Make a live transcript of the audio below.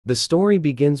The story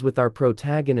begins with our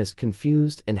protagonist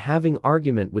confused and having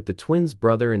argument with the twins'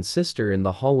 brother and sister in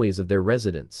the hallways of their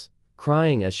residence,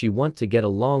 crying as she wants to get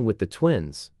along with the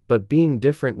twins, but being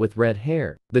different with red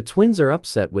hair. The twins are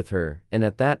upset with her, and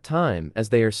at that time, as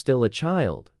they are still a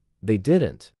child, they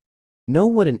didn't know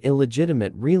what an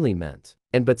illegitimate really meant.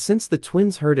 But since the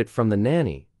twins heard it from the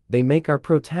nanny, they make our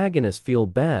protagonist feel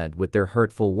bad with their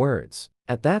hurtful words.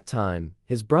 At that time,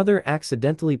 his brother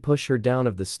accidentally pushed her down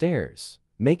of the stairs,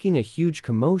 making a huge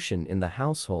commotion in the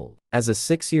household. As a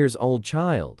 6-year-old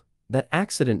child, that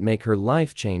accident make her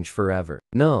life change forever.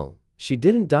 No, she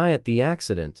didn't die at the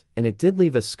accident, and it did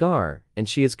leave a scar, and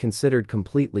she is considered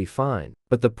completely fine.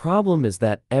 But the problem is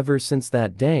that ever since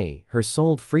that day, her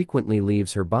soul frequently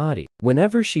leaves her body.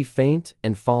 Whenever she faint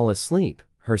and fall asleep,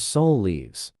 her soul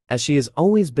leaves. As she has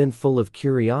always been full of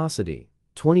curiosity,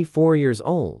 24 years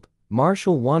old,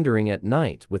 Marshall wandering at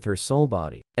night with her soul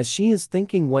body. As she is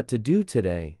thinking what to do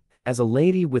today, as a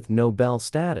lady with Nobel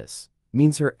status,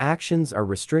 means her actions are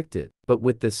restricted. But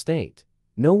with this state,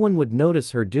 no one would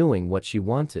notice her doing what she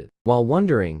wanted. While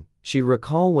wondering, she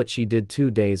recalled what she did 2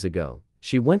 days ago.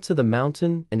 She went to the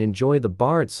mountain and enjoyed the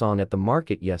bard song at the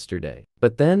market yesterday.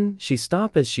 But then, she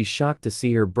stopped as she shocked to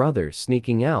see her brother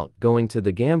sneaking out going to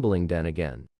the gambling den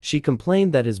again. She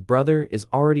complained that his brother is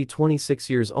already 26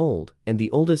 years old and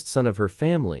the oldest son of her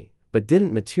family, but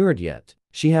didn't matured yet.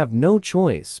 She have no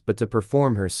choice but to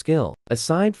perform her skill.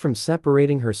 Aside from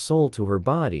separating her soul to her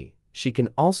body, she can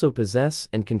also possess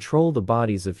and control the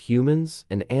bodies of humans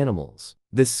and animals.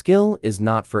 This skill is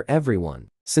not for everyone.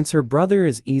 Since her brother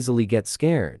is easily get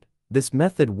scared, this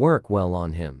method work well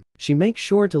on him. She makes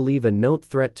sure to leave a note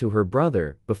threat to her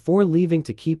brother before leaving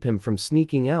to keep him from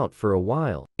sneaking out for a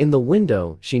while. In the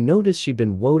window, she noticed she'd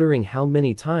been wondering how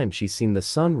many times she's seen the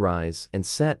sun rise and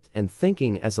set and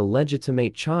thinking as a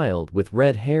legitimate child with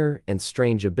red hair and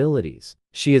strange abilities.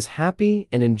 She is happy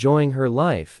and enjoying her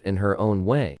life in her own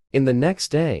way. In the next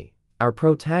day, our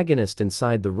protagonist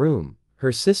inside the room,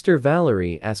 her sister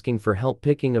Valerie asking for help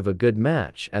picking of a good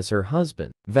match as her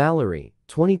husband. Valerie,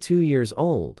 22 years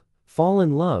old, fall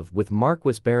in love with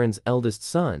Marquis Baron's eldest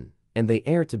son, and they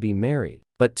are to be married.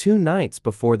 But 2 nights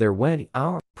before their wedding,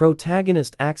 our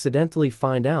protagonist accidentally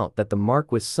find out that the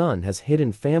Marquis' son has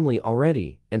hidden family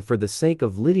already, and for the sake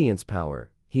of Lidiance power,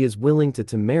 he is willing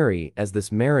to marry as this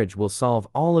marriage will solve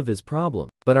all of his problems.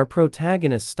 But our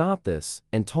protagonist stopped this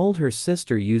and told her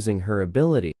sister using her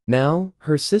ability. Now,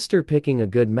 her sister picking a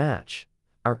good match.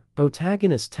 Our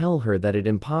protagonist tell her that it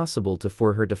impossible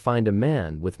for her to find a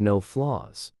man with no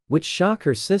flaws, which shock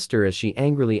her sister as she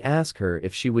angrily ask her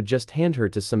if she would just hand her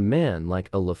to some man like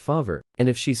a Lefevre, and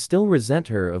if she still resent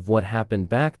her of what happened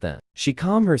back then. She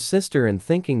calm her sister in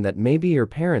thinking that maybe her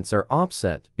parents are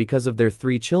upset because of their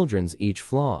 3 children's each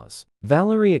flaws.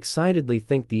 Valerie excitedly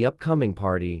think the upcoming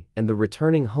party and the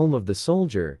returning home of the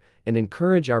soldier and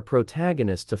encourage our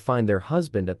protagonist to find their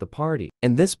husband at the party.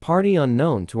 And this party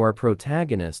unknown to our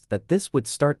protagonist that this would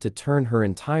start to turn her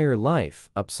entire life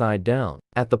upside down.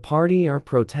 At the party, our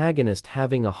protagonist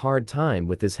having a hard time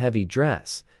with his heavy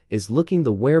dress, is looking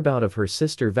the whereabout of her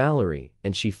sister Valerie,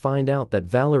 and she find out that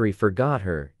Valerie forgot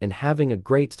her and having a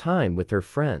great time with her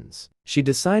friends. She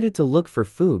decided to look for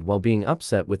food while being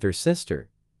upset with her sister,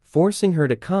 forcing her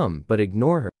to come but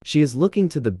ignore her. She is looking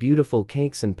to the beautiful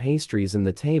cakes and pastries in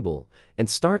the table and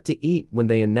start to eat when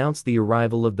they announce the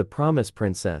arrival of the promised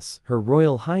princess, Her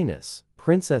Royal Highness,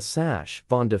 Princess Sash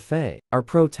Von de Fay. Our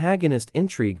protagonist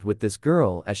intrigued with this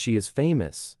girl as she is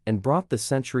famous and brought the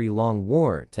century-long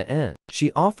war to end.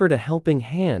 She offered a helping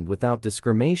hand without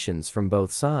discriminations from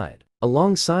both sides.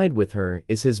 Alongside with her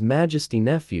is His Majesty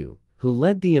nephew, who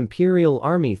led the Imperial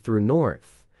Army through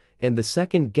North, and the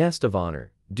second guest of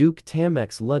honor, Duke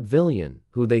Tamex Ludvillian,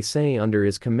 who they say under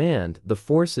his command the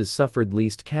forces suffered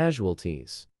least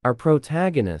casualties. Our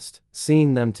protagonist,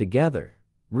 seeing them together,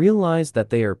 realized that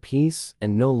they are peace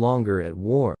and no longer at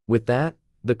war. With that,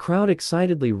 the crowd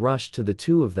excitedly rushed to the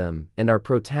 2 of them, and our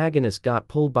protagonist got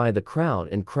pulled by the crowd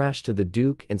and crashed to the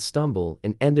Duke and stumbled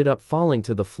and ended up falling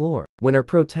to the floor. When our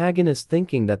protagonist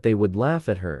thinking that they would laugh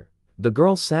at her, the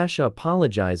girl Sasha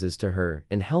apologizes to her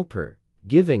and help her,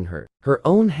 giving her her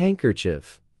own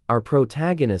handkerchief. Our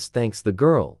protagonist thanks the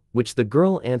girl, which the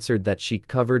girl answered that she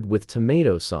covered with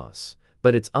tomato sauce,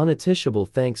 but it's unattachable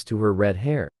thanks to her red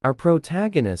hair. Our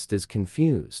protagonist is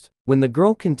confused. When the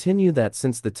girl continue that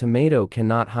since the tomato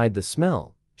cannot hide the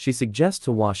smell, she suggests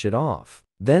to wash it off,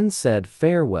 then said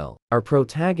farewell. Our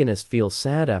protagonist feels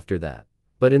sad after that,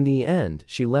 but in the end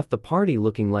she left the party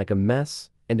looking like a mess,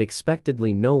 and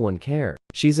expectedly no one cared.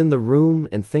 She's in the room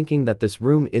and thinking that this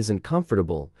room isn't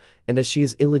comfortable, and as she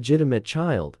is illegitimate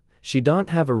child, She don't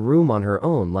have a room on her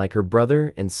own like her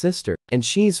brother and sister, and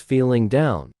she's feeling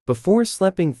down. Before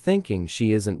sleeping thinking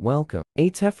she isn't welcome.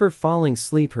 After falling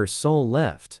asleep her soul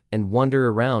left, and wander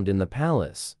around in the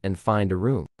palace, and find a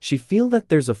room. She feel that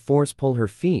there's a force pull her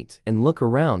feet, and look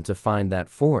around to find that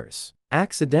force.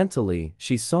 Accidentally,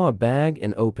 she saw a bag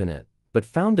and open it, but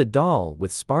found a doll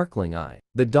with sparkling eye.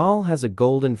 The doll has a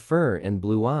golden fur and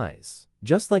blue eyes,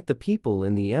 just like the people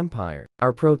in the empire.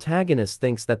 Our protagonist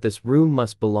thinks that this room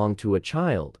must belong to a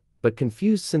child, but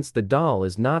confused since the doll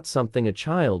is not something a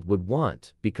child would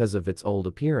want because of its old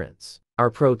appearance. Our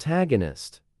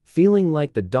protagonist, feeling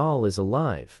like the doll is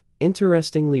alive,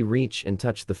 interestingly reach and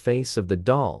touch the face of the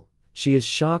doll. She is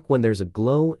shocked when there's a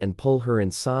glow and pull her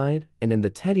inside, and in the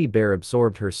teddy bear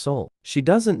absorbed her soul. She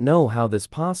doesn't know how this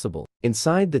possible.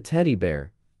 Inside the teddy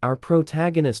bear, our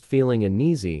protagonist feeling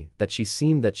uneasy that she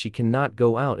seemed that she cannot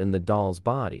go out in the doll's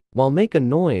body. While make a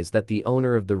noise that the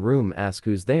owner of the room asks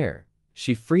who's there,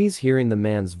 she frees hearing the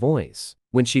man's voice.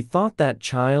 When she thought that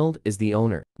child is the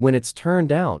owner, when it's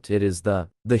turned out it is the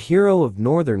hero of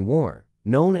Northern War,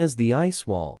 known as the Ice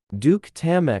Wall, Duke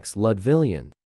Tamex Ludvillian.